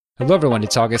Hello everyone,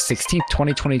 it's August 16th,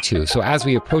 2022. So as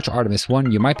we approach Artemis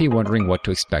 1, you might be wondering what to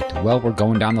expect. Well, we're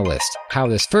going down the list. How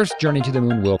this first journey to the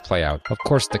moon will play out. Of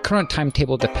course, the current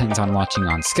timetable depends on launching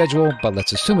on schedule, but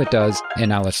let's assume it does. And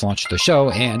now let's launch the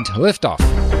show and lift off.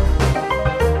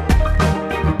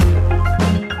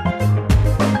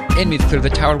 And we've cleared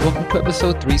the tower. Welcome to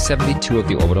episode 372 of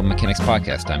the Orbital Mechanics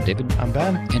Podcast. I'm David. I'm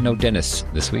Ben. And no Dennis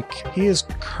this week. He is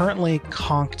currently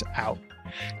conked out.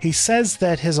 He says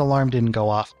that his alarm didn't go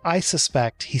off. I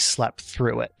suspect he slept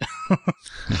through it.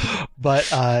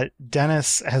 But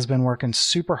Dennis has been working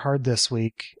super hard this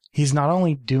week. He's not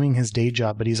only doing his day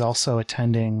job, but he's also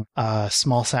attending a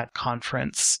SmallSat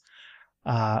conference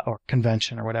or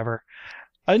convention or whatever.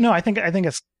 No, I think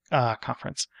it's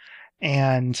conference.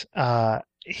 And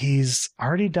he's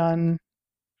already done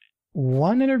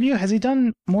one interview. Has he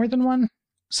done more than one?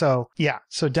 So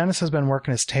Dennis has been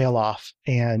working his tail off,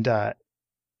 and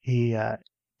he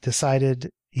decided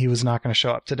he was not going to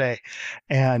show up today.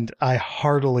 And I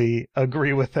heartily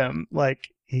agree with him. Like,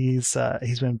 he's been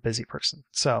a busy person.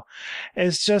 So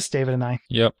it's just David and I.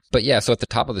 Yep. But yeah, so at the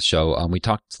top of the show, we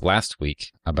talked last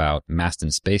week about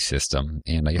Masten Space System,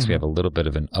 and I guess we have a little bit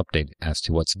of an update as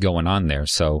to what's going on there.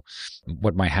 So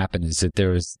what might happen is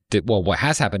that what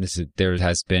has happened is that there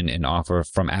has been an offer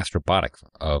from Astrobotic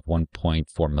of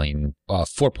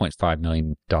 $4.5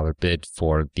 million bid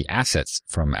for the assets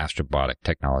from Astrobotic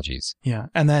Technologies. Yeah.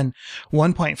 And then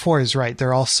 1.4 is right.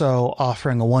 They're also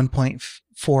offering a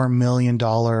 $1.4 million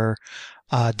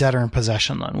debtor in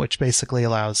possession loan, which basically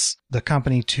allows the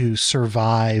company to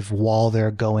survive while they're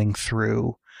going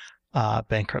through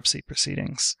bankruptcy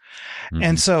proceedings. Mm-hmm.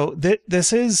 And so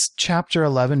this is Chapter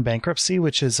 11 bankruptcy,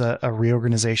 which is a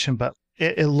reorganization, but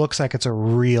it looks like it's a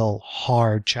real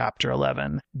hard Chapter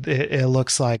 11. It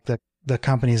looks like the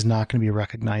company is not going to be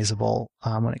recognizable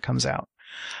when it comes out.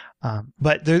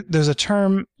 But there's a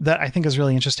term that I think is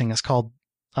really interesting. It's called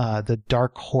the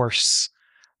dark horse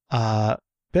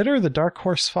bidder, the dark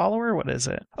horse follower. What is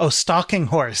it? Oh, stalking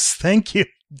horse. Thank you.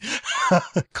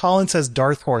 Colin says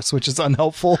Darth Horse, which is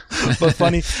unhelpful but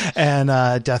funny. And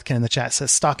Deathkin in the chat says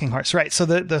stalking horse. Right. So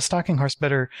the stalking horse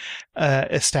bidder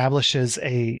establishes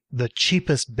the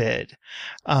cheapest bid.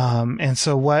 And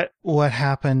so what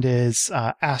happened is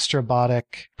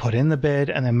Astrobotic put in the bid,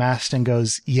 and then Masten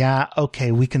goes, yeah,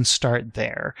 okay, we can start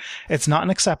there. It's not an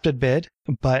accepted bid,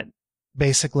 but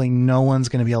basically no one's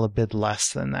going to be able to bid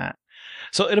less than that.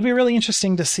 So it'll be really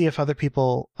interesting to see if other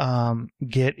people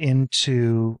get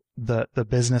into the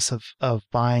business of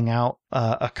buying out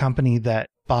a company that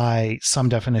by some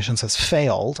definitions has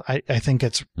failed. I think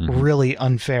it's really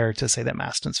unfair to say that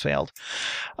Masten's failed.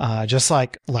 Just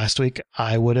like last week,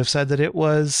 I would have said that it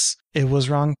was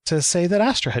wrong to say that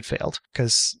Astra had failed,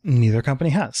 because neither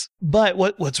company has. But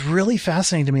what's really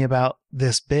fascinating to me about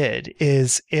this bid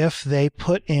is if they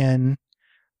put in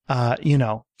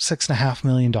 $6.5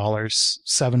 million,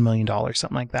 $7 million,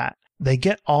 something like that. They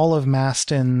get all of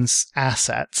Masten's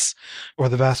assets, or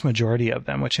the vast majority of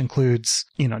them, which includes,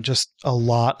 just a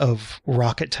lot of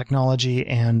rocket technology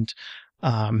and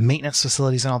maintenance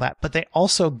facilities and all that. But they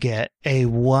also get a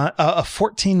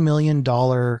 $14 million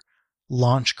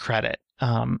launch credit.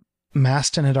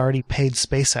 Masten had already paid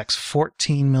SpaceX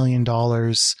 $14 million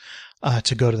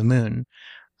to go to the moon.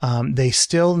 They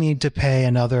still need to pay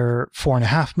another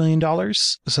 $4.5 million.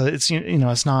 So it's,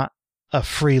 it's not a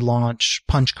free launch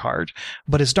punch card,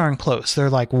 but it's darn close. They're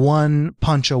like one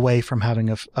punch away from having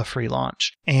a free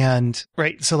launch. And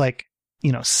right. So like,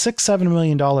 $6-7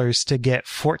 million to get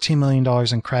 $14 million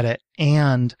in credit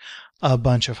and a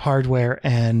bunch of hardware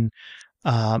and,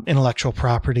 intellectual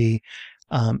property,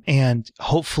 and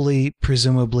hopefully,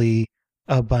 presumably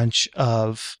a bunch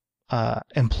of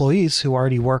employees who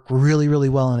already work really, really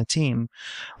well in a team.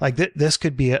 Like this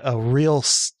could be a real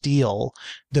steal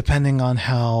depending on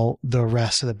how the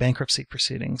rest of the bankruptcy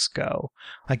proceedings go.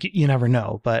 Like you never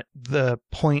know, but the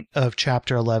point of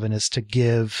Chapter 11 is to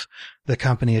give the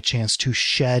company a chance to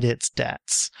shed its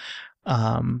debts.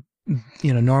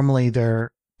 Normally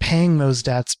they're paying those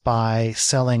debts by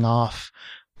selling off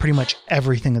pretty much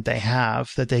everything that they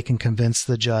have that they can convince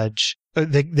the judge.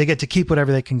 They get to keep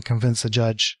whatever they can convince the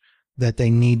judge that they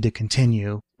need to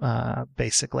continue,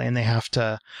 basically. And they have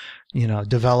to,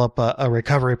 develop a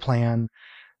recovery plan,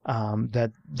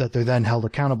 that they're then held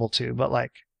accountable to. But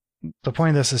like, the point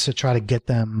of this is to try to get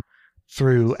them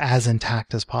through as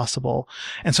intact as possible.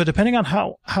 And so depending on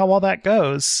how all that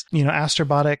goes,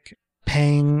 Astrobotic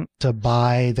paying to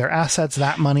buy their assets,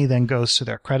 that money then goes to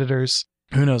their creditors.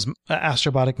 Who knows?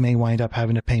 Astrobotic may wind up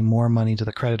having to pay more money to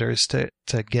the creditors to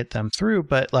get them through.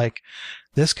 But like,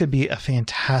 this could be a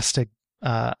fantastic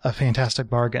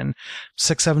bargain.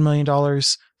 $6-7 million,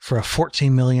 for a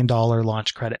 $14 million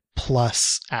launch credit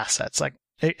plus assets. Like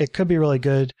it could be really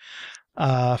good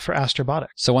for Astrobotic.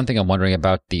 So one thing I'm wondering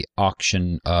about the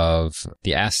auction of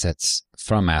the assets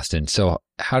from Aston. So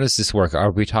how does this work?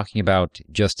 Are we talking about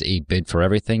just a bid for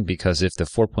everything? Because if the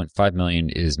 4.5 million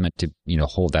is meant to,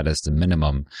 hold that as the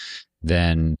minimum,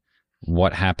 then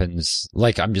what happens?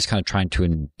 Like, I'm just kind of trying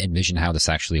to envision how this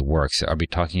actually works. Are we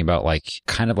talking about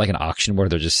kind of like an auction where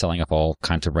they're just selling up all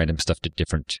kinds of random stuff to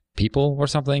different people or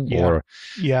something? Yeah. Or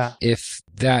yeah, if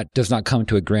that does not come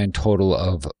to a grand total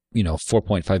of,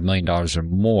 $4.5 million or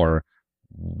more,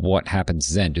 what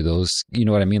happens then? Do those, you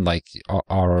know what I mean? Like,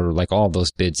 are like all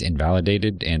those bids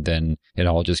invalidated and then it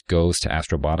all just goes to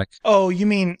Astrobotic? Oh, you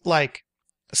mean like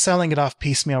selling it off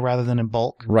piecemeal rather than in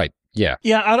bulk? Right. Yeah.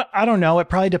 Yeah, I don't know. It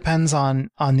probably depends on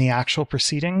the actual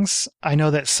proceedings. I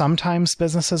know that sometimes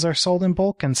businesses are sold in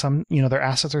bulk and some, their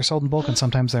assets are sold in bulk and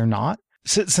sometimes they're not.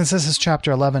 Since this is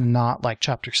Chapter 11, not like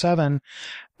Chapter 7,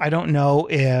 I don't know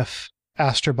if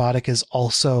Astrobotic is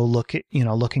also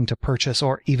looking to purchase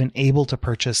or even able to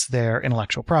purchase their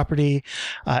intellectual property,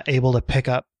 able to pick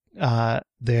up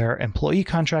their employee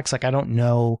contracts. Like, I don't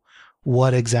know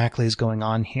what exactly is going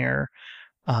on here.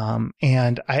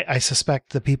 And I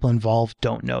suspect the people involved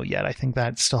don't know yet. I think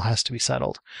that still has to be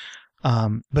settled.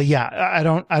 But yeah, I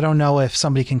don't know if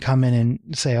somebody can come in and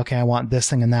say, okay, I want this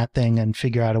thing and that thing and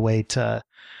figure out a way to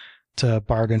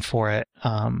bargain for it.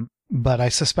 But I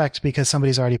suspect because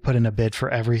somebody's already put in a bid for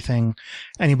everything,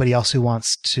 anybody else who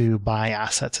wants to buy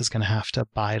assets is going to have to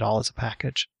buy it all as a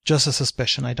package. Just a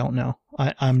suspicion. I don't know.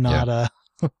 I'm not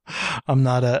I'm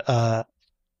not a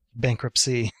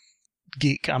bankruptcy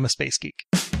geek. I'm a space geek.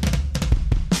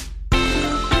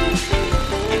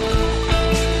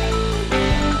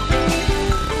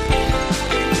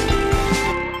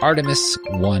 Artemis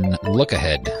 1 look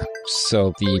ahead.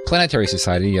 So the Planetary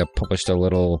Society published a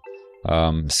little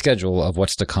schedule of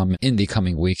what's to come in the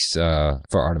coming weeks for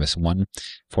Artemis 1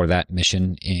 for that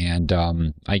mission.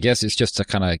 And I guess it's just to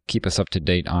kind of keep us up to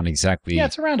date on exactly... Yeah,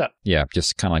 it's a roundup. Yeah,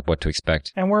 just kind of like what to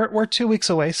expect. And we're 2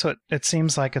 weeks away, so it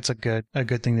seems like it's a good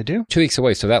thing to do. 2 weeks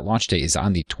away, so that launch date is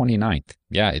on the 29th.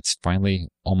 Yeah, it's finally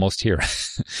almost here,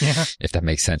 yeah. If that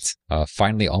makes sense.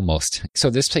 Finally, almost. So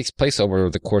this takes place over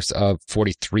the course of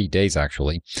 43 days,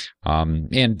 actually.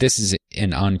 And this is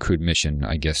an uncrewed mission,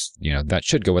 I guess, that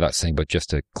should go without saying, but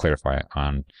just to clarify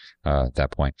on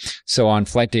that point. So on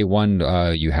flight day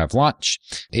 1, you have launch,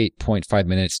 8.5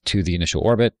 minutes to the initial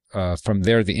orbit. From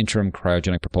there, the interim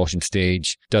cryogenic propulsion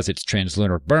stage does its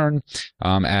translunar burn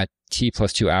at T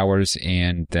plus 2 hours,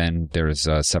 and then there's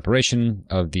separation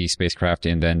of the spacecraft,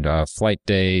 and then flight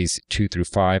days 2 through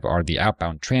 5 are the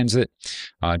outbound transit,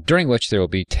 during which there will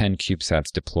be 10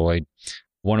 CubeSats deployed.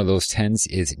 One of those 10s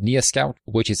is Nia Scout,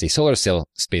 which is a solar sail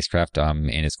spacecraft, and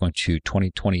it's going to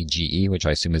 2020 GE, which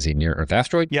I assume is a near-Earth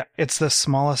asteroid. Yeah, it's the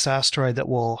smallest asteroid that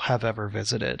we'll have ever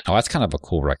visited. Oh, that's kind of a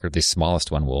cool record. The smallest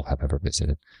one we'll have ever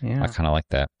visited. Yeah. I kind of like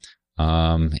that.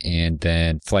 And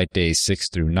then flight days 6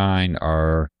 through 9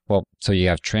 are... Well, so you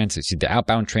have transit, the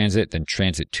outbound transit, then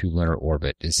transit to lunar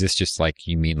orbit. Is this just like,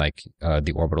 you mean like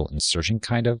the orbital insertion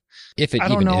kind of? If it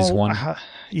even is one?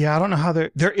 Yeah, I don't know how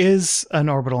there is an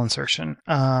orbital insertion.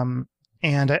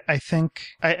 And I think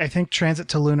transit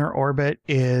to lunar orbit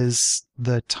is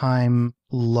the time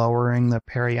lowering the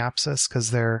periapsis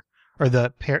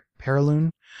perilune,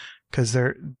 because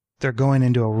they're going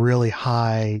into a really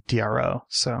high DRO.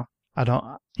 So I don't,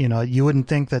 you wouldn't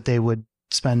think that they would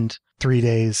spend 3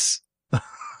 days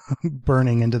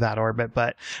burning into that orbit,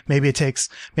 but maybe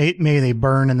they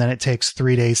burn and then it takes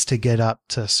 3 days to get up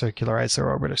to circularize their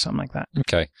orbit or something like that.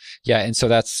 Okay. Yeah. And so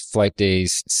that's flight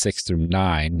days 6 through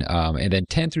 9. And then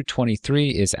 10 through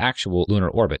 23 is actual lunar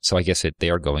orbit. So I guess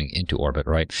they are going into orbit,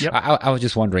 right? Yep. I was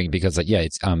just wondering because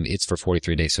it's for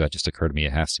 43 days. So that just occurred to me.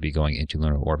 It has to be going into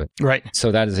lunar orbit. Right.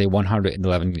 So that is a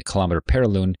 111 kilometer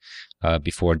perilune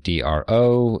before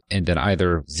DRO, and then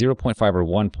either 0.5 or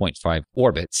 1.5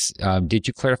 orbits. Did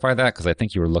you clarify that? Because I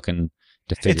think you were looking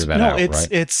to figure that out, right?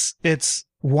 It's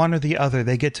one or the other.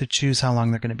 They get to choose how long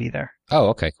they're going to be there. Oh,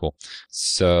 okay, cool.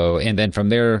 So, and then from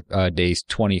there, days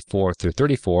 24 through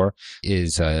 34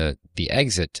 is the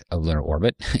exit of lunar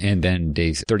orbit, and then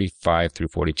days 35 through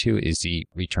 42 is the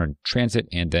return transit,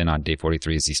 and then on day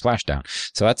 43 is the splashdown.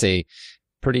 So that's a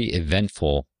pretty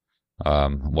eventful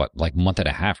month and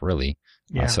a half, really.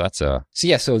 Yeah.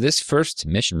 So this first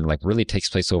mission really takes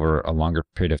place over a longer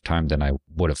period of time than I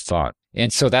would have thought.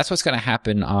 And so that's what's going to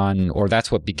happen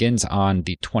that's what begins on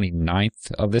the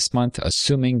 29th of this month,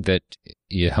 assuming that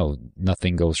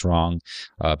nothing goes wrong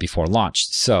before launch.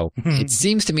 So it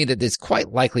seems to me that it's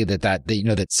quite likely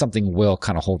that something will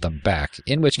kind of hold them back,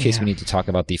 in which case we need to talk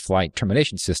about the flight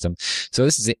termination system. So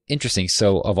this is interesting.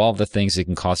 So of all the things that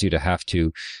can cause you to have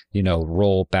to,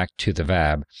 roll back to the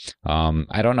VAB,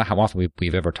 I don't know how often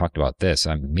we've ever talked about this.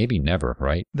 Maybe never,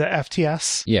 right? The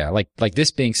FTS? Yeah, like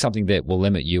this being something that will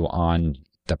limit you on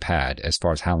the pad as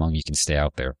far as how long you can stay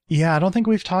out there. Yeah, I don't think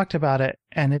we've talked about it,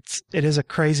 and it is a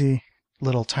crazy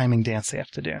little timing dance they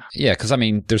have to do. Yeah, because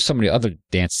there's so many other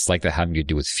dances like that having to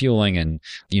do with fueling and,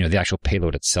 the actual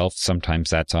payload itself. Sometimes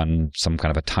that's on some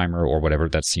kind of a timer or whatever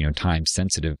that's, time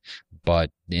sensitive.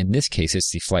 But in this case, it's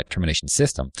the flight termination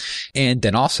system. And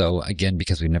then also, again,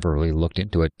 because we never really looked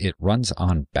into it, it runs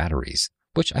on batteries,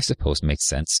 which I suppose makes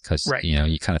sense because,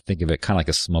 you kind of think of it kind of like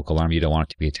a smoke alarm. You don't want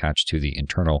it to be attached to the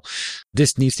internal.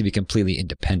 This needs to be completely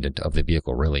independent of the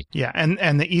vehicle, really. Yeah,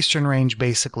 and the Eastern Range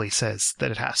basically says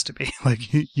that it has to be.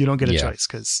 Like, you don't get a choice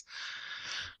because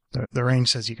the range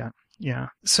says you got. Yeah.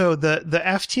 So the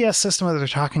FTS system that they're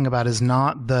talking about is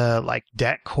not the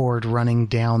det cord running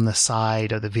down the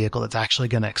side of the vehicle that's actually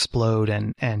going to explode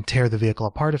and tear the vehicle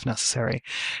apart if necessary.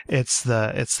 It's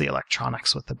the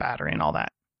electronics with the battery and all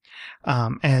that.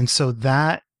 And so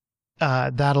that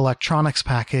electronics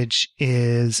package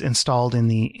is installed in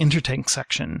the intertank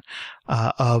section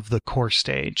of the core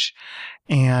stage.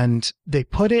 And they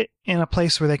put it in a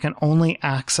place where they can only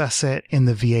access it in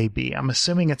the VAB. I'm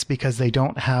assuming it's because they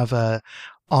don't have a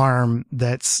arm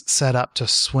that's set up to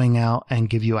swing out and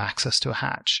give you access to a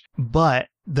hatch. But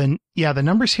the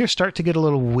numbers here start to get a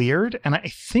little weird, and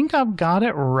I think I've got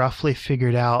it roughly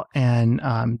figured out. And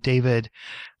David,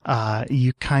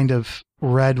 you kind of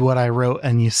read what I wrote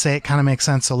and you say it kind of makes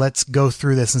sense. So let's go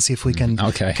through this and see if we can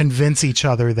convince each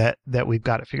other that we've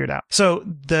got it figured out. So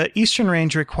the Eastern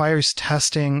Range requires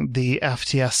testing the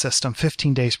FTS system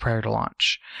 15 days prior to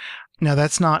launch. Now,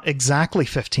 that's not exactly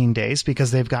 15 days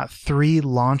because they've got 3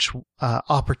 launch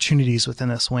opportunities within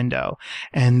this window,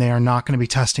 and they are not going to be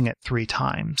testing it 3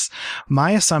 times.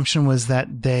 My assumption was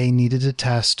that they needed to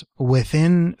test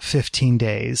within 15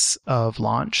 days of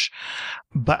launch,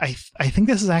 but I think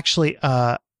this is actually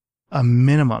a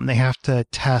minimum. They have to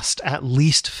test at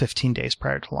least 15 days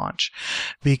prior to launch,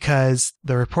 because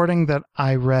the reporting that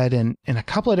I read in a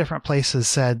couple of different places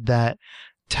said that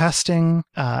testing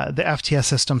the FTS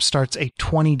system starts a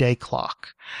 20-day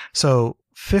clock. So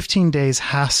 15 days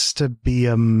has to be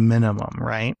a minimum,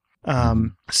 right?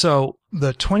 So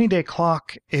the 20-day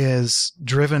clock is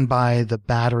driven by the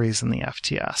batteries in the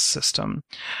FTS system.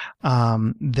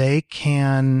 They're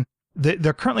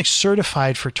currently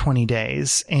certified for 20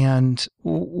 days. And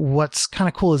what's kind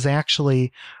of cool is they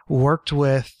actually worked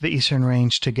with the Eastern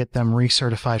Range to get them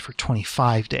recertified for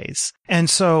 25 days. And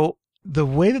so the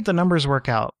way that the numbers work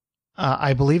out,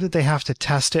 I believe that they have to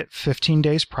test it 15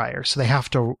 days prior. So they have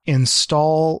to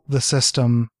install the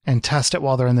system and test it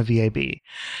while they're in the VAB.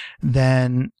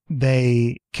 Then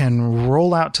they can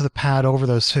roll out to the pad over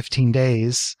those 15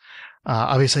 days.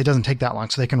 Obviously, it doesn't take that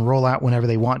long, so they can roll out whenever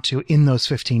they want to in those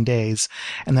 15 days.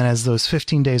 And then as those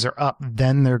 15 days are up,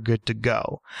 then they're good to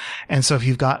go. And so if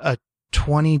you've got a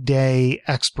 20-day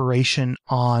expiration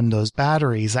on those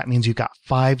batteries, that means you've got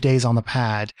 5 days on the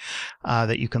pad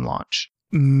that you can launch.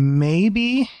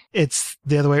 Maybe it's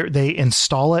the other way. They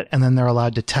install it and then they're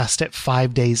allowed to test it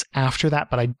 5 days after that,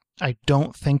 but I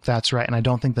don't think that's right, and I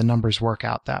don't think the numbers work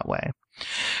out that way.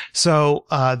 So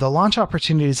the launch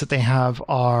opportunities that they have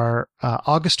are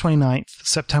August 29th,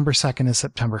 September 2nd, and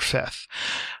September 5th.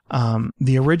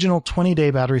 The original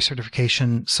 20-day battery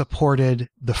certification supported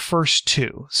the first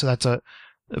 2. So that's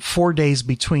 4 days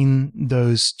between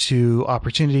those 2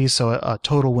 opportunities. So a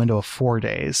total window of 4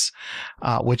 days,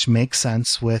 which makes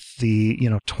sense with the,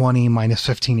 20 minus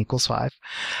 15 equals 5.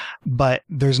 But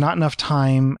there's not enough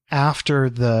time after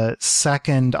the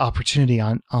second opportunity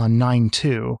on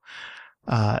 9/2,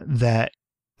 that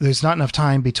there's not enough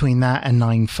time between that and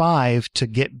 9/5 to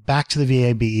get back to the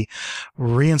VAB,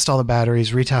 reinstall the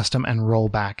batteries, retest them, and roll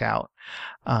back out.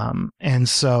 And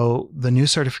so the new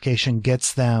certification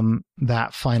gets them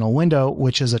that final window,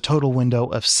 which is a total window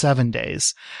of 7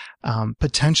 days.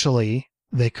 Potentially,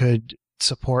 they could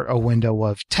support a window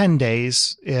of 10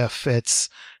 days if it's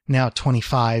now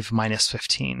 25 minus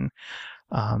 15.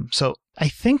 So I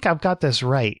think I've got this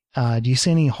right. Do you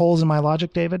see any holes in my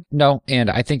logic, David? No, and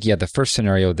I think, the first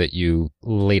scenario that you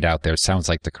laid out there sounds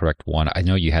like the correct one. I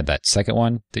know you had that second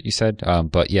one that you said,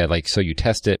 but so you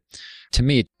test it to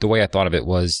me, the way I thought of it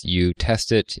was you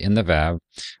test it in the VAV,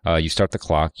 you start the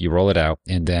clock, you roll it out,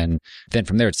 and then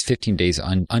from there it's 15 days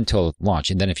until launch.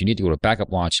 And then if you need to go to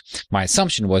backup launch, my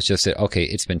assumption was just that, okay,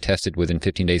 it's been tested within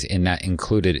 15 days, and that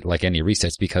included like any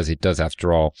resets, because it does,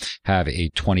 after all, have a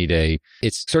 20-day,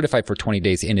 it's certified for 20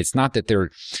 days. And it's not that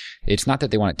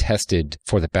they want it tested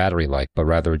for the battery life, but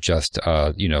rather just,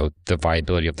 the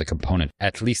viability of the component.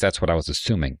 At least that's what I was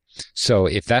assuming. So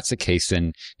if that's the case,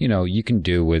 then, you can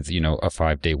do with, a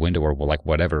 5-day window or like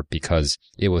whatever, because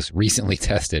it was recently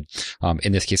tested.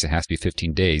 In this case, it has to be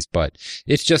 15 days, but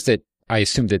it's just that I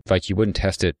assumed that like you wouldn't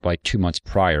test it like 2 months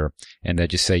prior and then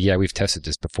just say, yeah, we've tested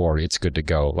this before, it's good to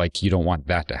go. Like you don't want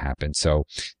that to happen. So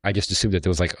I just assumed that there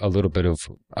was like a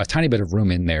tiny bit of room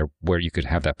in there where you could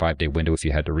have that 5-day window if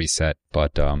you had to reset.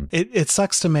 But it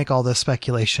sucks to make all this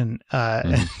speculation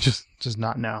and just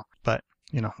not know. But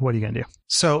what are you gonna do?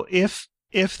 So if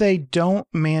they don't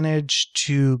manage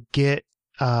to get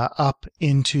up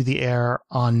into the air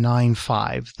on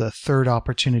 9/5, the third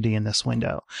opportunity in this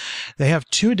window, they have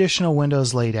 2 additional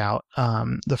windows laid out.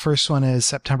 The first one is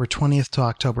September 20th to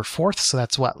October 4th. So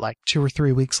that's like 2 or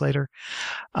 3 weeks later.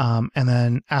 And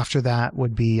then after that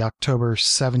would be October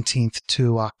 17th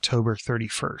to October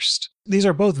 31st. These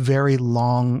are both very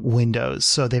long windows,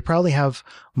 so they probably have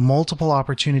multiple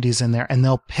opportunities in there, and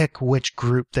they'll pick which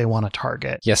group they want to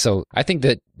target. Yeah, so I think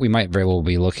that we might very well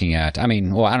be looking at, I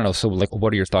don't know, so like,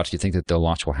 what are your thoughts? Do you think that the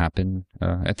launch will happen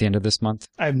at the end of this month?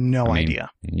 I have no idea.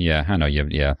 Yeah, I know.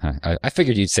 Yeah, I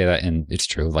figured you'd say that, and it's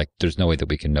true. Like, there's no way that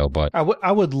we can know, but...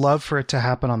 I would love for it to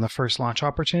happen on the first launch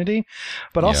opportunity,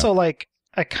 but also, like,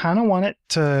 I kind of want it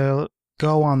to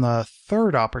go on the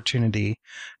third opportunity,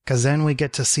 because then we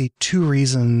get to see 2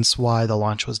 reasons why the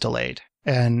launch was delayed.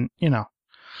 And,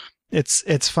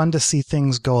 it's fun to see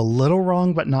things go a little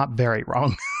wrong, but not very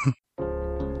wrong.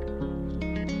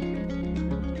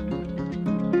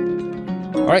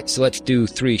 All right, so let's do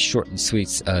 3 short and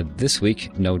sweets this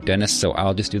week. No Dennis, so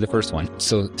I'll just do the first one.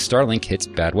 So Starlink hits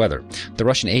bad weather. The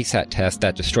Russian ASAT test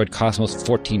that destroyed Cosmos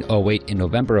 1408 in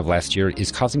November of last year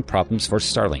is causing problems for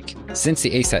Starlink. Since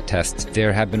the ASAT test,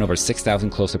 there have been over 6,000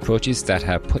 close approaches that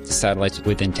have put the satellites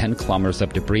within 10 kilometers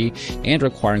of debris and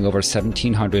requiring over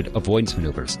 1,700 avoidance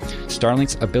maneuvers.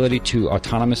 Starlink's ability to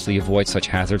autonomously avoid such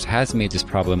hazards has made this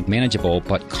problem manageable,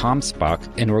 but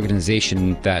ComSpock, an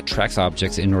organization that tracks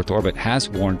objects in Earth orbit, has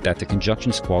warned that the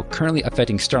conjunction squall currently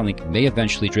affecting Starlink may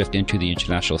eventually drift into the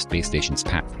International Space Station's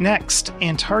path. Next,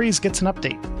 Antares gets an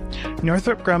update.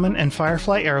 Northrop Grumman and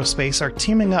Firefly Aerospace are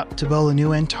teaming up to build a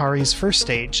new Antares first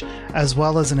stage, as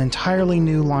well as an entirely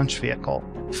new launch vehicle.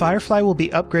 Firefly will be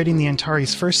upgrading the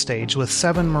Antares first stage with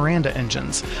 7 Miranda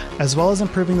engines, as well as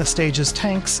improving the stage's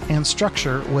tanks and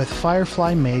structure with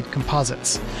Firefly-made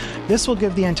composites. This will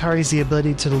give the Antares the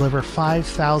ability to deliver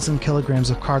 5,000 kilograms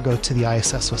of cargo to the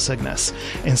ISS with Cygnus,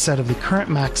 instead of the current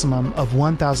maximum of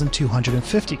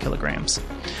 1,250 kilograms.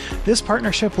 This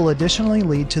partnership will additionally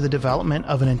lead to the development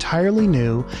of an entirely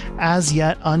new, as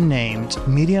yet unnamed,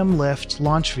 medium-lift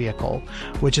launch vehicle,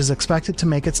 which is expected to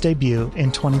make its debut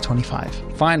in 2025.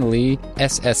 Finally,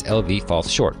 SSLV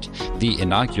falls short. The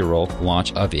inaugural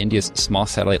launch of India's small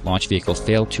satellite launch vehicle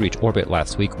failed to reach orbit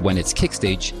last week when its kick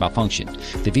stage malfunctioned.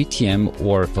 The VTM,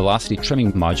 or Velocity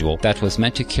Trimming Module, that was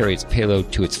meant to carry its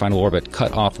payload to its final orbit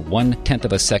cut off 1/10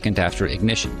 of a second after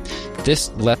ignition. This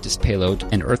left its payload,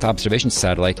 an Earth observation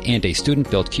satellite, and a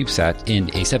student-built CubeSat in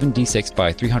a 7D6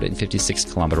 by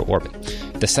 356-kilometer orbit.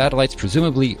 The satellites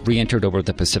presumably re-entered over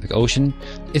the Pacific Ocean.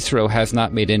 ISRO has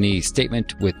not made any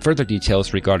statement with further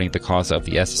details regarding the cause of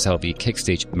the SSLV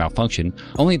kickstage malfunction,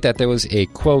 only that there was a,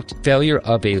 quote, failure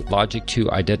of a logic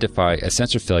to identify a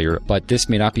sensor failure, but this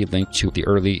may not be linked to the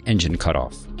early engine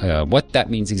cutoff. What that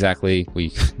means exactly, we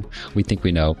think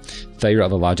we know. Failure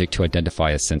of a logic to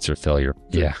identify a sensor failure.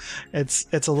 Yeah. It's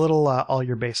a little all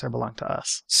your base are belong to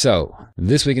us. So,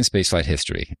 this week in spaceflight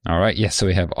history. All right, yes, so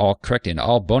we have all correct and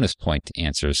all bonus point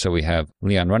answers. So we have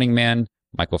Leon Running Man,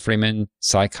 Michael Freeman,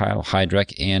 Cy Kyle,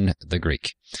 Hydrek, and the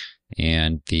Greek.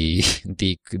 And the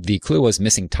clue was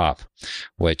missing top,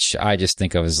 which I just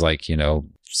think of as like,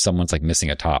 someone's like missing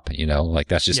a top, like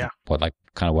that's just what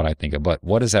I think of. But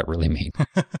what does that really mean?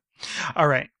 All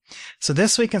right. So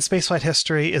this week in spaceflight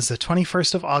history is the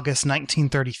 21st of August,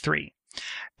 1933.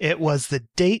 It was the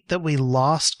date that we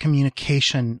lost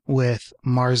communication with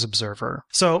Mars Observer.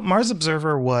 So Mars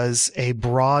Observer was a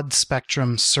broad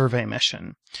spectrum survey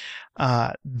mission.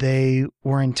 They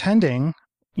were intending,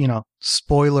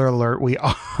 spoiler alert, we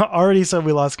already said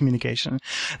we lost communication.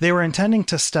 They were intending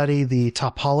to study the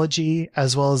topology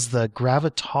as well as the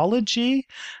gravitology.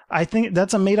 I think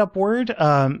that's a made up word,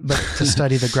 but to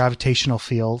study the gravitational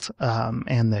field,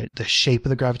 and the shape of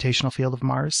the gravitational field of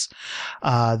Mars,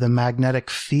 the magnetic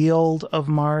field of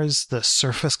Mars, the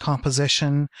surface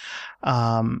composition,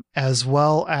 as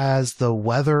well as the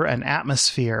weather and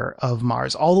atmosphere of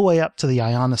Mars, all the way up to the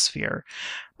ionosphere.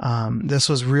 This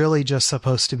was really just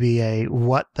supposed to be a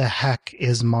what the heck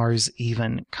is Mars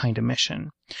even kind of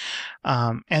mission.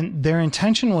 And their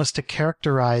intention was to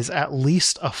characterize at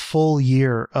least a full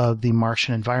year of the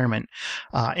Martian environment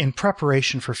in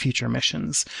preparation for future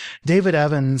missions. David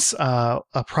Evans,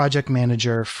 a project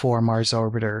manager for Mars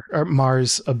Orbiter or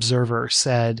Mars Observer,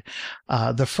 said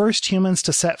the first humans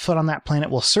to set foot on that planet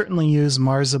will certainly use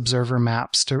Mars Observer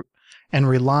maps and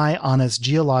rely on its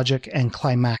geologic and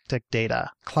climatic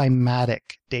data.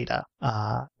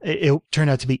 It turned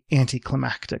out to be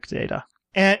anticlimactic data.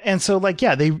 And so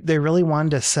they really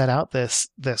wanted to set out this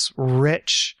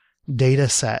rich data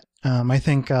set. I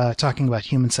think talking about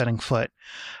human setting foot,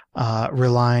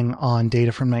 relying on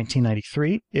data from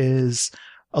 1993 is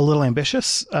a little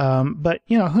ambitious. But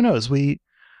who knows? We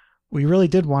really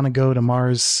did want to go to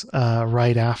Mars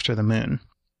right after the moon,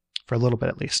 for a little bit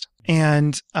at least.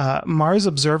 And Mars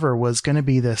Observer was going to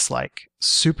be this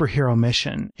superhero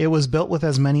mission. It was built with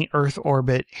as many Earth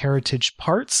orbit heritage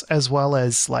parts as well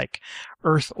as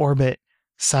Earth orbit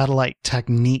satellite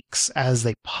techniques as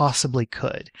they possibly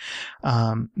could.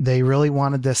 They really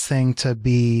wanted this thing to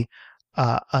be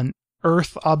an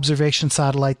Earth observation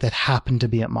satellite that happened to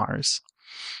be at Mars.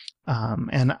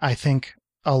 And I think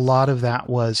a lot of that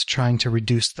was trying to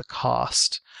reduce the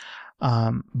cost.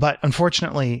 But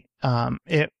unfortunately,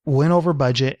 it went over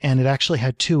budget, and it actually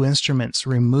had 2 instruments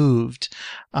removed,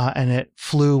 and it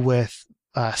flew with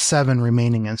 7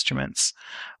 remaining instruments.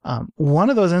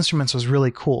 One of those instruments was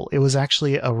really cool. It was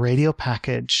actually a radio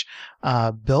package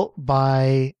built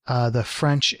by the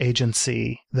French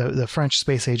agency, the French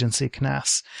space agency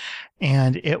CNES,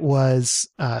 and it was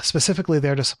specifically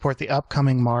there to support the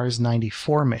upcoming Mars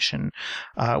 94 mission,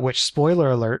 which,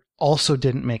 spoiler alert, also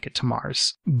didn't make it to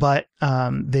Mars. But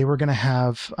they were going to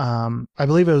have, I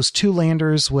believe it was 2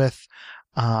 landers with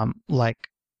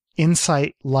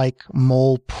InSight-like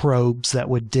mole probes that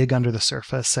would dig under the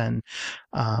surface, and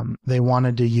they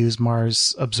wanted to use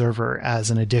Mars Observer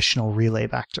as an additional relay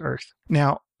back to Earth.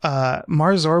 Now,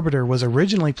 Mars Orbiter was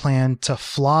originally planned to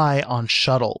fly on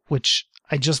shuttle, which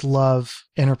I just love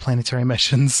interplanetary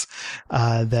missions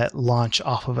that launch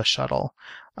off of a shuttle.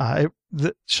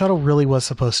 The shuttle really was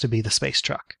supposed to be the space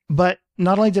truck. But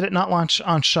not only did it not launch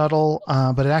on shuttle,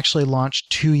 but it actually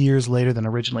launched 2 years later than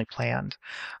originally planned.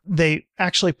 They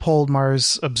actually pulled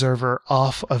Mars Observer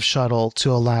off of shuttle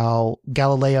to allow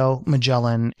Galileo,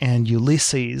 Magellan, and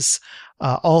Ulysses,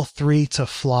 all 3 to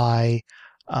fly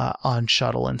on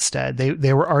shuttle instead.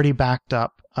 They were already backed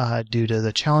up due to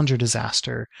the Challenger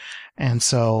disaster, and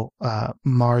so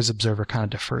Mars Observer kind of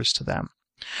defers to them.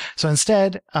 So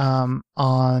instead,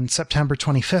 on September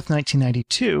 25th,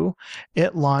 1992,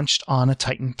 it launched on a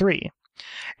Titan III.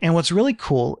 And what's really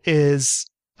cool is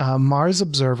Mars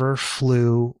Observer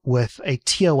flew with a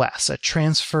TOS, a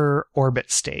transfer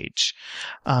orbit stage,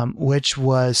 which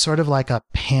was sort of like a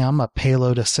PAM, a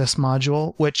payload assist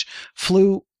module, which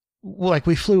flew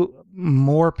we flew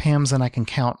more PAMs than I can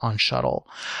count on shuttle.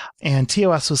 And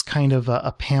TOS was kind of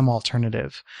a PAM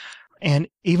alternative. And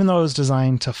even though it was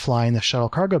designed to fly in the shuttle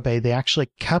cargo bay, they actually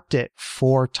kept it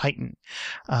for Titan.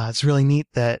 It's really neat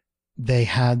that they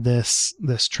had this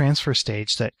transfer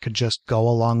stage that could just go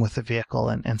along with the vehicle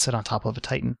and sit on top of a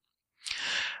Titan.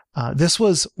 This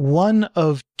was one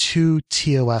of 2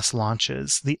 TOS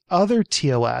launches. The other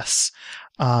TOS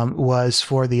was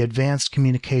for the Advanced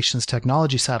Communications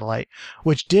Technology satellite,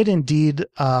 which did indeed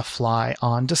fly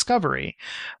on Discovery.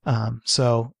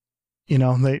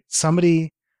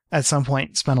 Somebody at some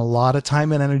point spent a lot of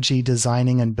time and energy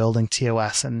designing and building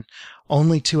TOS, and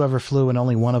only 2 ever flew, and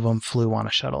only one of them flew on a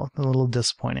shuttle. A little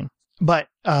disappointing. But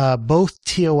both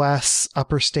TOS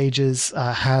upper stages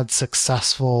had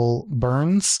successful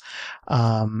burns,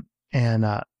 and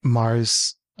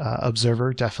Mars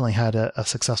Observer definitely had a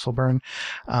successful burn.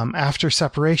 After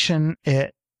separation,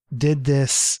 it did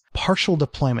this partial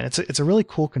deployment. It's a really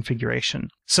cool configuration.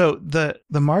 So the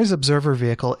Mars Observer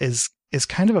vehicle is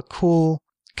kind of a cool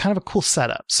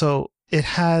setup. So it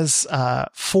has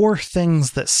 4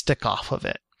 things that stick off of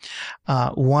it.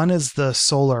 One is the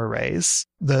solar arrays.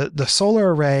 The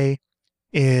solar array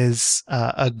is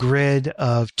a grid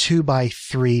of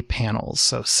 2x3 panels,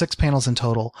 so 6 panels in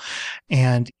total,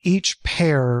 and each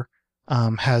pair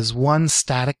has one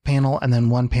static panel and then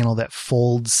one panel that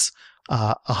folds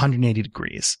 180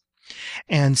 degrees.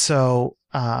 And so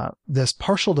this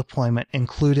partial deployment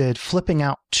included flipping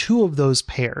out 2 of those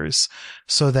pairs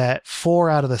so that 4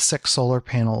 out of the 6 solar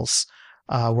panels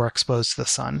were exposed to the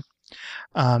sun.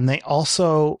 They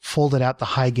also folded out the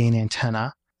high gain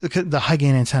antenna. The high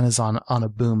gain antenna is on a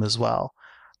boom as well,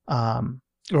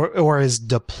 or is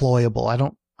deployable. I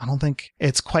don't think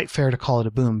it's quite fair to call it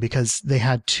a boom because they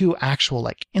had 2 actual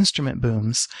like instrument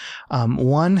booms.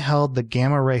 One held the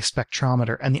gamma ray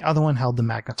spectrometer and the other one held the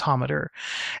magnetometer.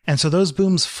 And so those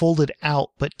booms folded out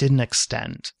but didn't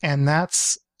extend. And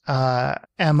that's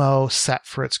MO set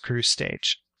for its cruise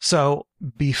stage. So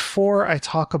before I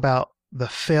talk about the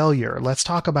failure, let's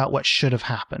talk about what should have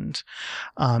happened.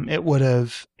 It would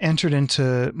have entered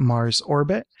into Mars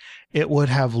orbit. It would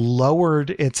have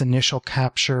lowered its initial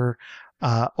capture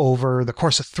over the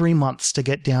course of 3 months to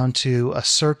get down to a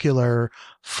circular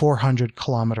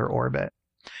 400-kilometer orbit.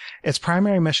 Its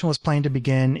primary mission was planned to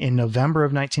begin in November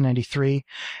of 1993,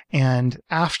 and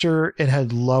after it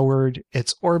had lowered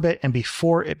its orbit and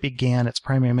before it began its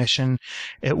primary mission,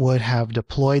 it would have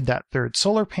deployed that 3rd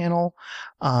solar panel.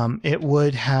 It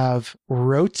would have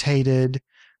rotated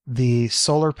the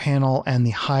solar panel and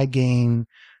the high gain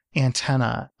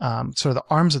antenna, sort of the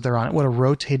arms that they're on. It would have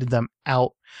rotated them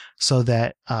out so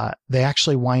that they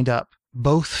actually wind up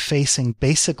both facing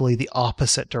basically the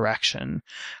opposite direction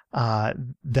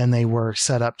than they were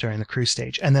set up during the cruise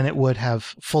stage. And then it would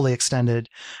have fully extended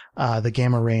the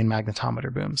gamma ray and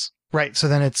magnetometer booms. Right. So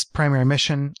then its primary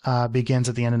mission begins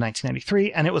at the end of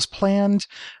 1993, and it was planned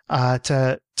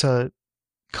to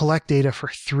collect data for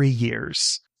 3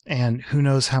 years. And who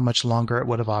knows how much longer it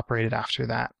would have operated after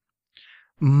that.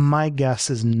 My guess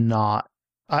is not.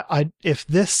 If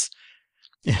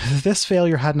this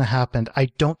failure hadn't happened, I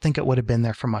don't think it would have been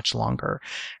there for much longer.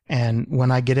 And when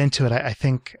I get into it, I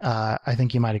think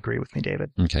you might agree with me,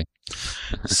 David. Okay.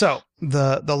 So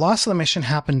the loss of the mission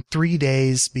happened 3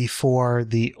 days before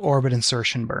the orbit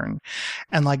insertion burn,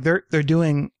 and like they're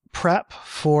doing prep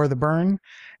for the burn,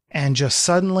 and just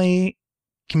suddenly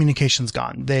communication's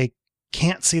gone. They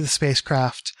can't see the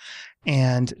spacecraft,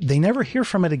 and they never hear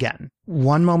from it again.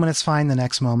 One moment it's fine, the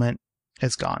next moment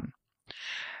it's gone.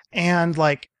 And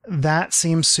like that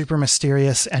seems super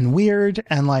mysterious and weird.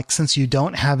 And like, since you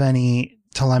don't have any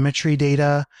telemetry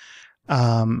data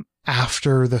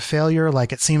after the failure,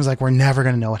 like it seems like we're never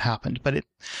going to know what happened, but it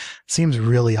seems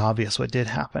really obvious what did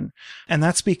happen. And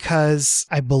that's because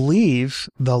I believe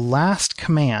the last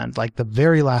command, like the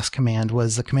very last command,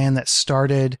 was the command that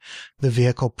started the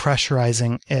vehicle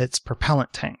pressurizing its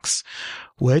propellant tanks,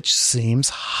 which seems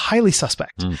highly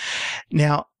suspect.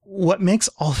 Now, what makes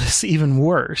all this even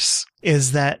worse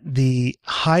is that the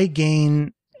high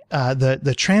gain,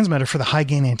 the transmitter for the high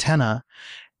gain antenna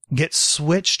gets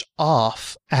switched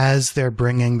off as they're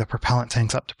bringing the propellant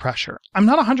tanks up to pressure. I'm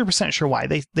not 100% sure why.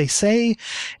 They say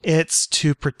it's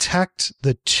to protect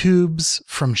the tubes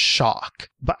from shock,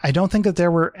 but I don't think that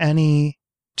there were any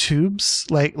tubes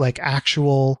like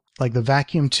actual, like the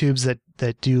vacuum tubes that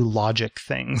do logic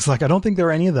things. Like, I don't think there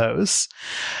were any of those.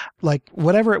 Like,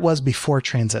 whatever it was before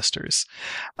transistors.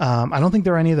 I don't think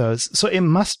there were any of those. So it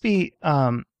must be,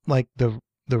 like the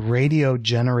radio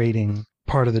generating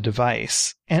part of the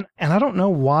device. And I don't know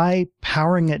why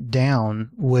powering it down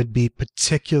would be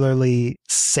particularly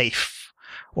safe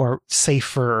or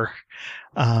safer,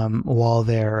 while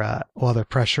they're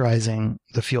pressurizing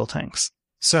the fuel tanks.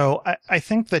 So I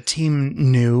think the team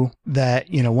knew that,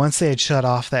 once they had shut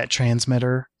off that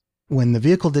transmitter, when the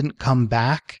vehicle didn't come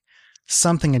back,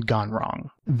 something had gone wrong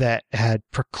that had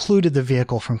precluded the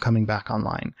vehicle from coming back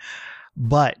online.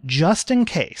 But just in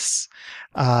case,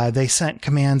 they sent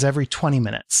commands every 20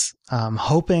 minutes,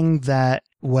 hoping that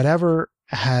whatever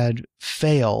had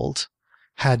failed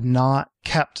had not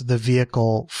kept the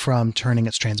vehicle from turning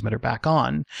its transmitter back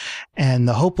on. And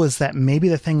the hope was that maybe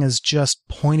the thing is just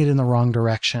pointed in the wrong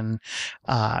direction.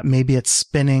 Maybe it's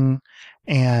spinning.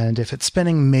 And if it's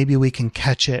spinning, maybe we can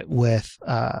catch it with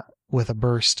a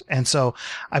burst. And so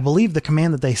I believe the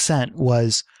command that they sent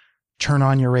was turn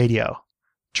on your radio,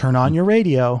 turn on your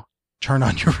radio, turn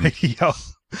on your radio.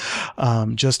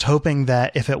 Just hoping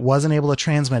that if it wasn't able to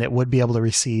transmit, it would be able to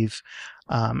receive,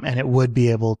 and it would be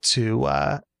able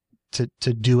to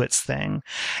do its thing.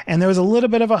 And there was a little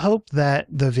bit of a hope that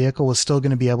the vehicle was still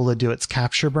going to be able to do its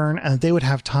capture burn, and that they would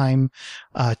have time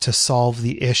to solve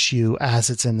the issue as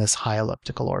it's in this high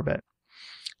elliptical orbit.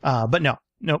 But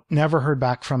nope, never heard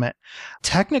back from it.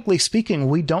 Technically speaking,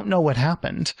 we don't know what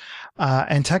happened.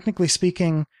 And technically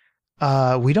speaking,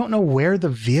 we don't know where the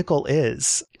vehicle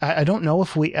is. I don't know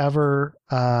if we ever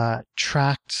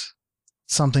tracked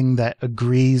something that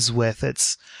agrees with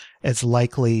its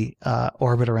likely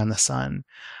orbit around the sun,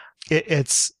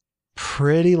 it's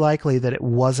pretty likely that it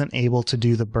wasn't able to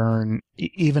do the burn,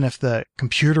 even if the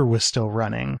computer was still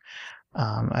running.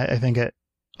 I think it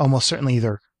almost certainly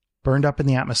either burned up in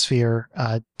the atmosphere,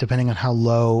 depending on how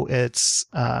low its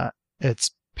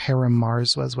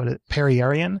Paramars was,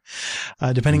 perihelion,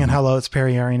 depending on how low its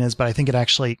perihelion is. But I think it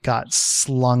actually got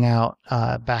slung out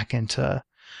back into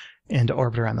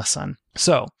orbit around the sun.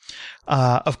 So,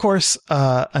 of course,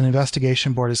 an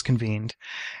investigation board is convened.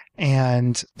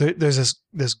 And there's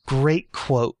this great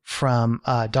quote from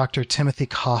Dr. Timothy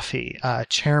Coffey,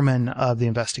 chairman of the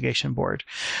investigation board.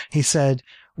 He said,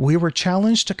 "We were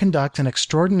challenged to conduct an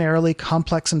extraordinarily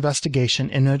complex investigation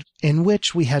in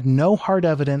which we had no hard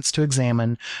evidence to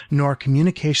examine, nor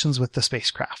communications with the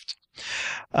spacecraft."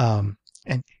 And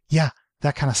yeah,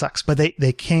 that kind of sucks. But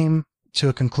they came to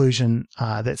a conclusion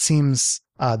that seems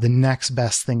the next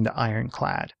best thing to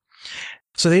ironclad.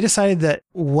 So they decided that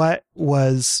what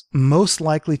was most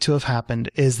likely to have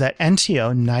happened is that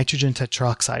NTO, nitrogen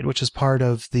tetroxide, which is part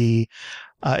of the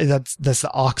that's the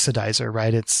oxidizer,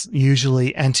 right? It's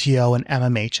usually NTO and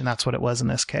MMH, and that's what it was in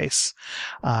this case.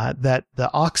 That the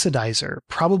oxidizer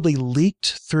probably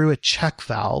leaked through a check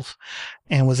valve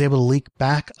and was able to leak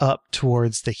back up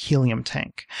towards the helium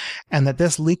tank, and that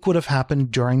this leak would have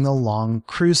happened during the long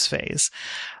cruise phase.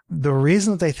 The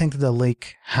reason that they think that the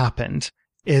leak happened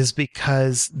is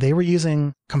because they were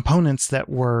using components that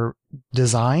were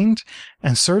designed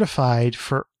and certified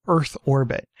for Earth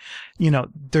orbit.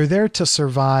 They're there to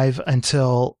survive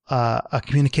until a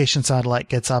communication satellite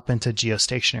gets up into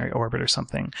geostationary orbit or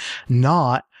something,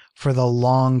 not for the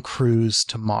long cruise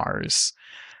to Mars.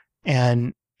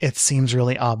 And it seems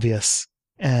really obvious,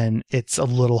 and it's a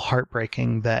little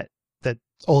heartbreaking that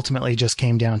ultimately just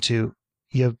came down to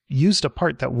you've used a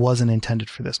part that wasn't intended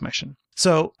for this mission.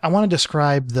 So I want to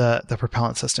describe the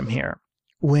propellant system here.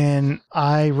 When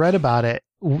I read about it,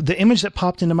 the image that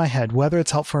popped into my head, whether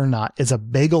it's helpful or not, is a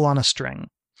bagel on a string.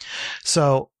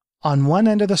 So on one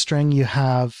end of the string, you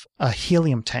have a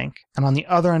helium tank, and on the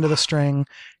other end of the string,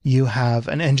 you have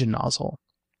an engine nozzle.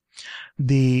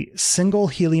 The single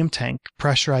helium tank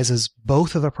pressurizes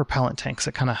both of the propellant tanks.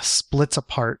 It kind of splits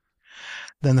apart.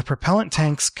 Then the propellant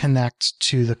tanks connect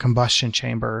to the combustion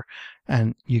chamber,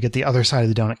 and you get the other side of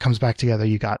the donut, comes back together,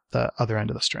 you got the other end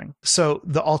of the string. So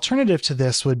the alternative to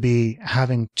this would be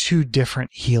having two different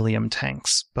helium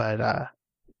tanks, but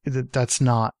that's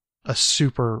not a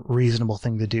super reasonable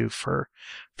thing to do for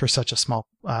such a small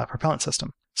propellant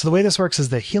system. So the way this works is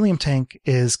the helium tank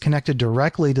is connected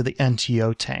directly to the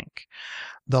NTO tank.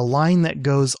 The line that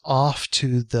goes off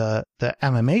to the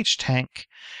MMH tank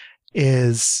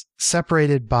is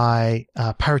separated by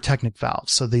pyrotechnic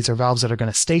valves. So these are valves that are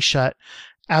going to stay shut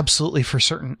absolutely for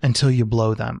certain until you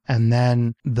blow them. And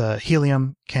then the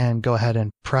helium can go ahead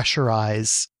and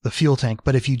pressurize the fuel tank.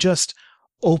 But if you just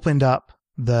opened up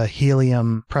the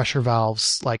helium pressure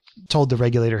valves, like told the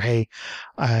regulator, hey,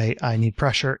 I need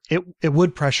pressure, it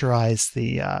would pressurize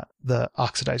the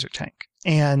oxidizer tank.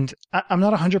 And I'm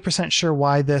not 100% sure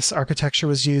why this architecture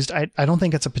was used. I don't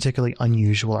think it's a particularly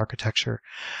unusual architecture,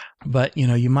 but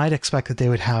you might expect that they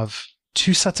would have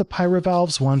two sets of pyro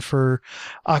valves, one for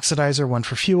oxidizer, one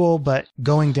for fuel, but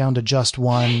going down to just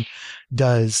one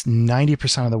does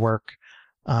 90% of the work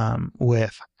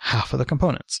with half of the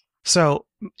components. So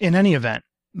in any event,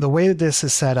 the way that this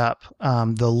is set up,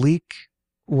 the leak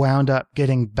wound up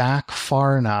getting back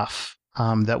far enough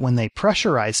that when they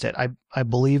pressurized it, I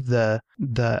believe the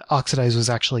oxidizer was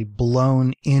actually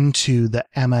blown into the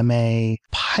MMA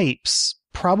pipes,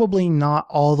 probably not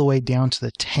all the way down to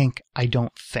the tank, I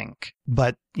don't think.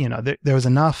 But, there was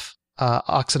enough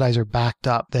oxidizer backed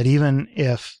up that even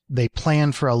if they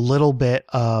planned for a little bit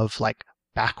of like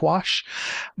backwash,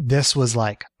 this was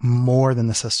like more than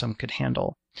the system could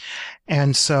handle.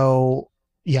 And so,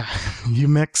 yeah, you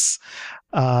mix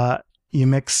NTO and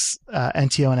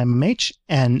MMH,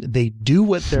 and they do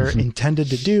what they're intended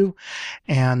to do,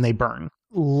 and they burn.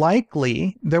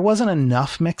 Likely, there wasn't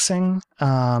enough mixing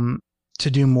to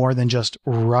do more than just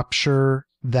rupture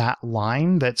that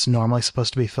line that's normally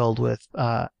supposed to be filled with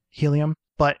helium.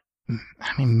 But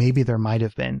I mean, maybe there might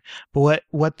have been. But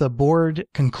what the board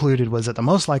concluded was that the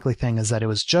most likely thing is that it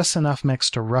was just enough mix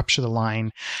to rupture the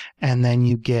line, and then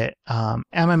you get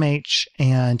MMH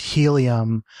and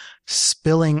helium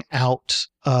spilling out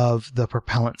of the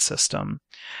propellant system.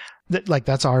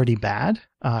 That's already bad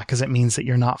because it means that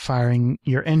you're not firing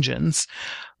your engines.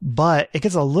 But it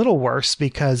gets a little worse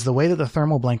because the way that the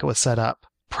thermal blanket was set up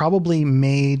probably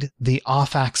made the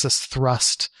off-axis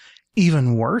thrust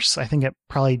even worse. I think it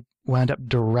probably wound up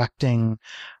directing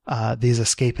these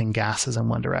escaping gases in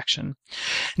one direction.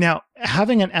 Now,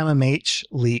 having an MMH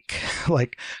leak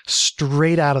like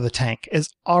straight out of the tank is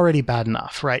already bad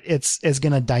enough, right? It's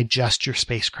going to digest your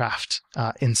spacecraft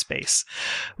in space.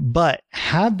 But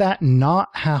had that not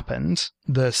happened,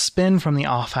 the spin from the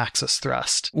off-axis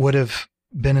thrust would have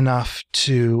been enough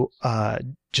to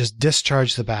just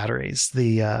discharge the batteries.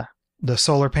 The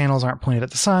solar panels aren't pointed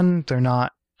at the sun. They're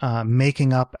not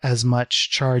making up as much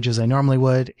charge as they normally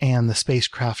would, and the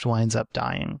spacecraft winds up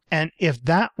dying. And if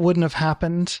that wouldn't have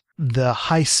happened, the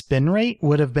high spin rate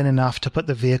would have been enough to put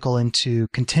the vehicle into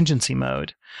contingency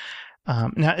mode.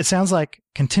 Now, it sounds like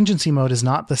contingency mode is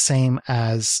not the same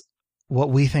as what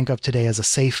we think of today as a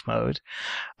safe mode.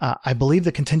 I believe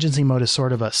the contingency mode is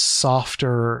sort of a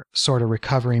softer sort of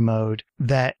recovery mode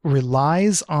that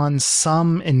relies on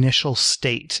some initial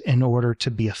state in order to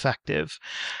be effective.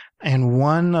 And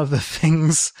one of the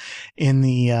things in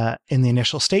the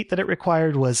initial state that it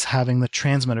required was having the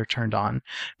transmitter turned on,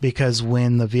 because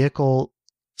when the vehicle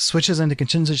switches into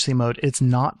contingency mode, it's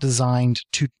not designed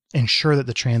to ensure that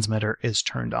the transmitter is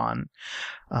turned on.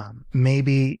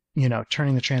 Maybe,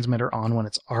 turning the transmitter on when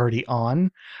it's already on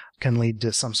can lead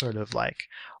to some sort of like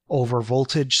over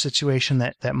voltage situation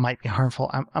that might be harmful.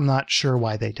 I'm not sure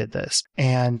why they did this.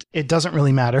 And it doesn't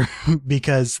really matter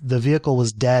because the vehicle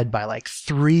was dead by like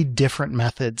 3 different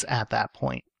methods at that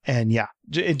point. And yeah,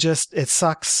 it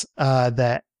sucks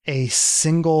that a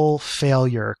single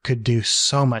failure could do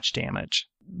so much damage.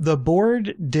 The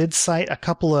board did cite a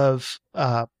couple of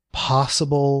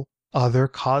possible other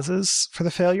causes for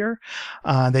the failure.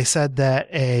 They said that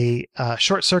a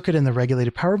short circuit in the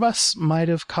regulated power bus might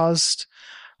have caused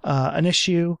an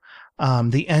issue.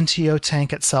 The NTO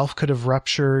tank itself could have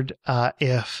ruptured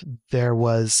if there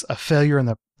was a failure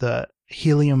in the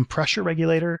helium pressure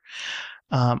regulator.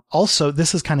 Also,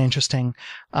 this is kind of interesting.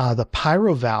 The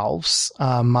pyro valves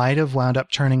might have wound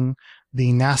up turning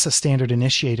the NASA standard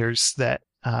initiators that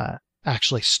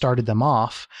actually started them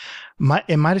off.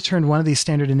 It might have turned one of these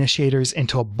standard initiators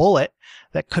into a bullet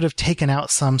that could have taken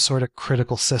out some sort of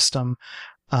critical system,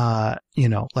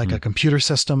 like a computer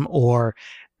system, or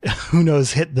who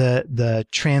knows, hit the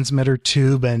transmitter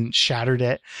tube and shattered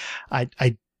it.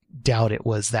 I doubt it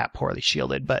was that poorly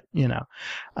shielded, but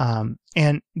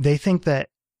and they think that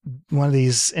one of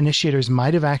these initiators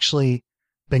might have actually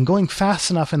been going fast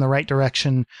enough in the right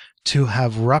direction to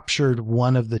have ruptured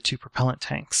one of the 2 propellant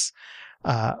tanks,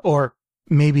 or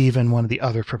maybe even one of the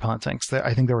other propellant tanks.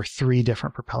 I think there were 3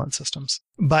 different propellant systems.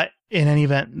 But in any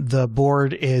event, the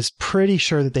board is pretty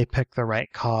sure that they picked the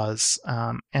right cause.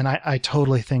 And I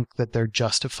totally think that they're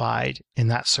justified in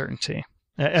that certainty,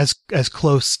 as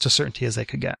close to certainty as they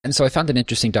could get. And so I found an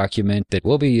interesting document that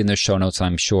will be in the show notes,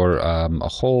 I'm sure, a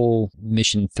whole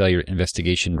mission failure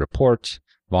investigation report.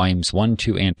 Volumes 1,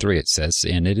 2, and 3, it says,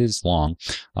 and it is long,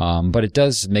 but it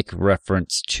does make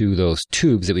reference to those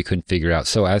tubes that we couldn't figure out.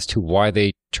 So as to why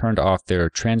they turned off their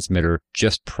transmitter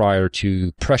just prior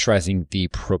to pressurizing the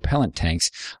propellant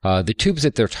tanks, the tubes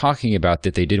that they're talking about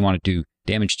that they didn't want to do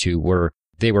damage to were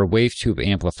wave tube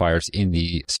amplifiers in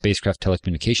the spacecraft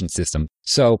telecommunication system.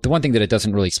 So the one thing that it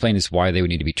doesn't really explain is why they would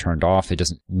need to be turned off. It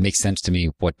doesn't make sense to me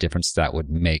what difference that would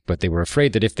make, but they were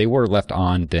afraid that if they were left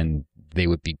on, then they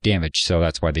would be damaged. So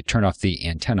that's why they turned off the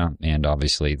antenna. And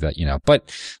obviously that, but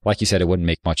like you said, it wouldn't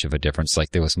make much of a difference.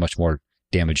 Like there was much more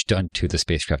damage done to the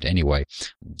spacecraft anyway.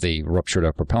 They ruptured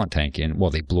a propellant tank and,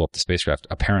 they blew up the spacecraft.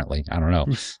 Apparently, I don't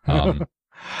know.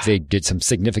 They did some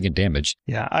significant damage.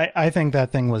 Yeah. I think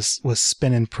that thing was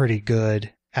spinning pretty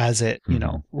good as it,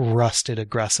 rusted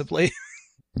aggressively.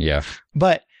 Yeah.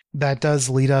 But that does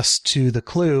lead us to the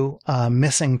clue.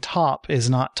 Missing top is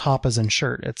not top as in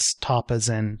shirt. It's top as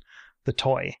in the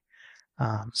toy.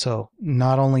 So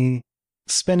not only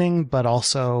spinning, but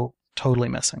also totally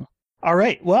missing. All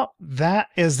right. Well, that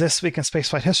is this week in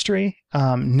spaceflight history.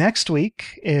 Next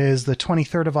week is the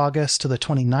 23rd of August to the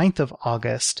 29th of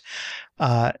August.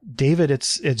 David,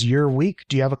 it's your week.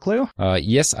 Do you have a clue?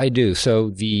 Yes, I do.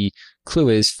 So the clue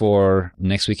is for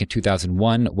next week in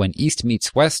 2001, when East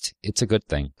meets West, it's a good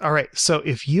thing. All right. So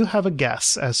if you have a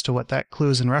guess as to what that clue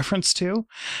is in reference to,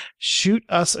 shoot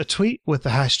us a tweet with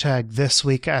the hashtag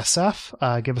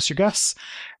ThisWeekSF. Give us your guess.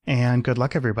 And good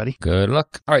luck, everybody. Good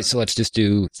luck. All right, so let's just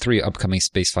do 3 upcoming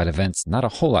spaceflight events. Not a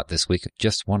whole lot this week,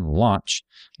 just 1 launch.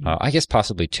 I guess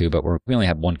possibly 2, but we only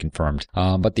have 1 confirmed.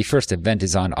 But the first event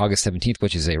is on August 17th,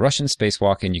 which is a Russian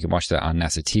spacewalk, and you can watch that on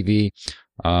NASA TV.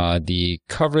 The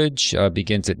coverage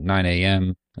begins at 9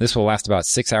 a.m. This will last about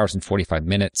 6 hours and 45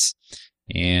 minutes.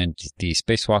 And the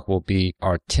spacewalk will be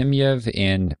Artemyev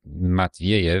and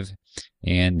Matveyev.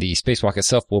 And the spacewalk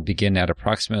itself will begin at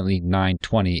approximately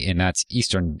 9:20, and that's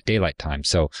Eastern Daylight Time.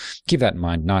 So keep that in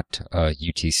mind, not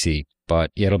UTC.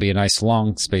 But yeah, it'll be a nice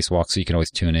long spacewalk, so you can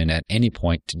always tune in at any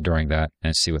point during that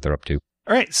and see what they're up to.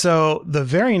 All right, so the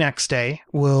very next day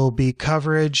will be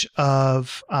coverage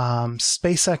of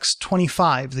SpaceX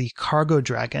 25, the Cargo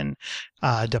Dragon,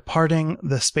 departing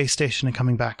the space station and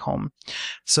coming back home.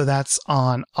 So that's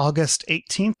on August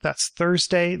 18th. That's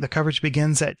Thursday. The coverage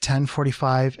begins at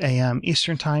 10:45 a.m.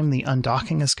 Eastern Time. The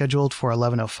undocking is scheduled for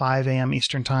 11:05 a.m.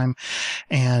 Eastern Time.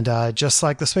 And just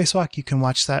like the spacewalk, you can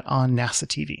watch that on NASA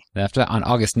TV. After that, on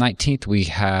August 19th, we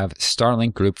have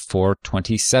Starlink Group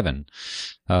 427.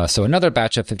 So another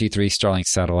batch of 53 Starlink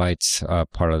satellites,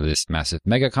 part of this massive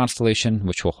mega constellation,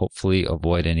 which will hopefully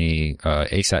avoid any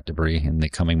ASAT debris in the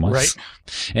coming months. Right.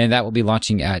 And that will be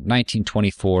launching at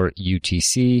 1924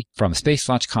 UTC from Space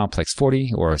Launch Complex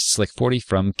 40 or Slick 40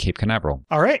 from Cape Canaveral.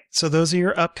 All right. So those are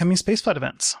your upcoming spaceflight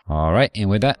events. All right. And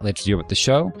with that, let's deal with the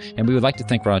show. And we would like to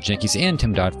thank Ronald Jenkins and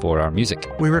Tim Dodd for our music.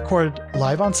 We record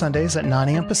live on Sundays at 9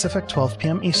 a.m. Pacific, 12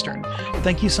 p.m. Eastern.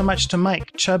 Thank you so much to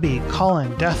Mike, Chubby,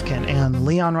 Colin, Defkin, and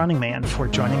Leon Running Man for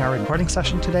joining our recording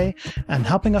session today and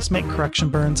helping us make correction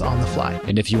burns on the fly.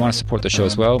 And if you want to support the show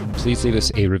as well, please leave us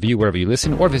a review wherever you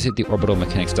listen or visit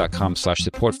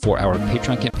theorbitalmechanics.com/support for our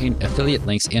Patreon campaign, affiliate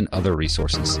links, and other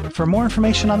resources. For more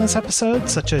information on this episode,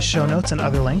 such as show notes and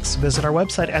other links, visit our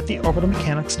website at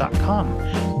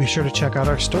theorbitalmechanics.com. Be sure to check out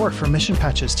our store for mission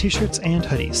patches, t-shirts, and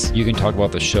hoodies. You can talk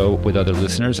about the show with other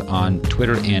listeners on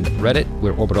Twitter and Reddit.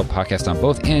 We're Orbital Podcast on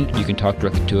both, and you can talk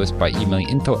directly to us by emailing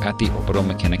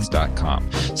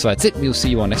info@theorbitalmechanics.com. So that's it. We'll see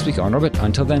you all next week on Orbit.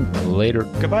 Until then, later.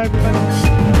 Goodbye,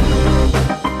 everybody.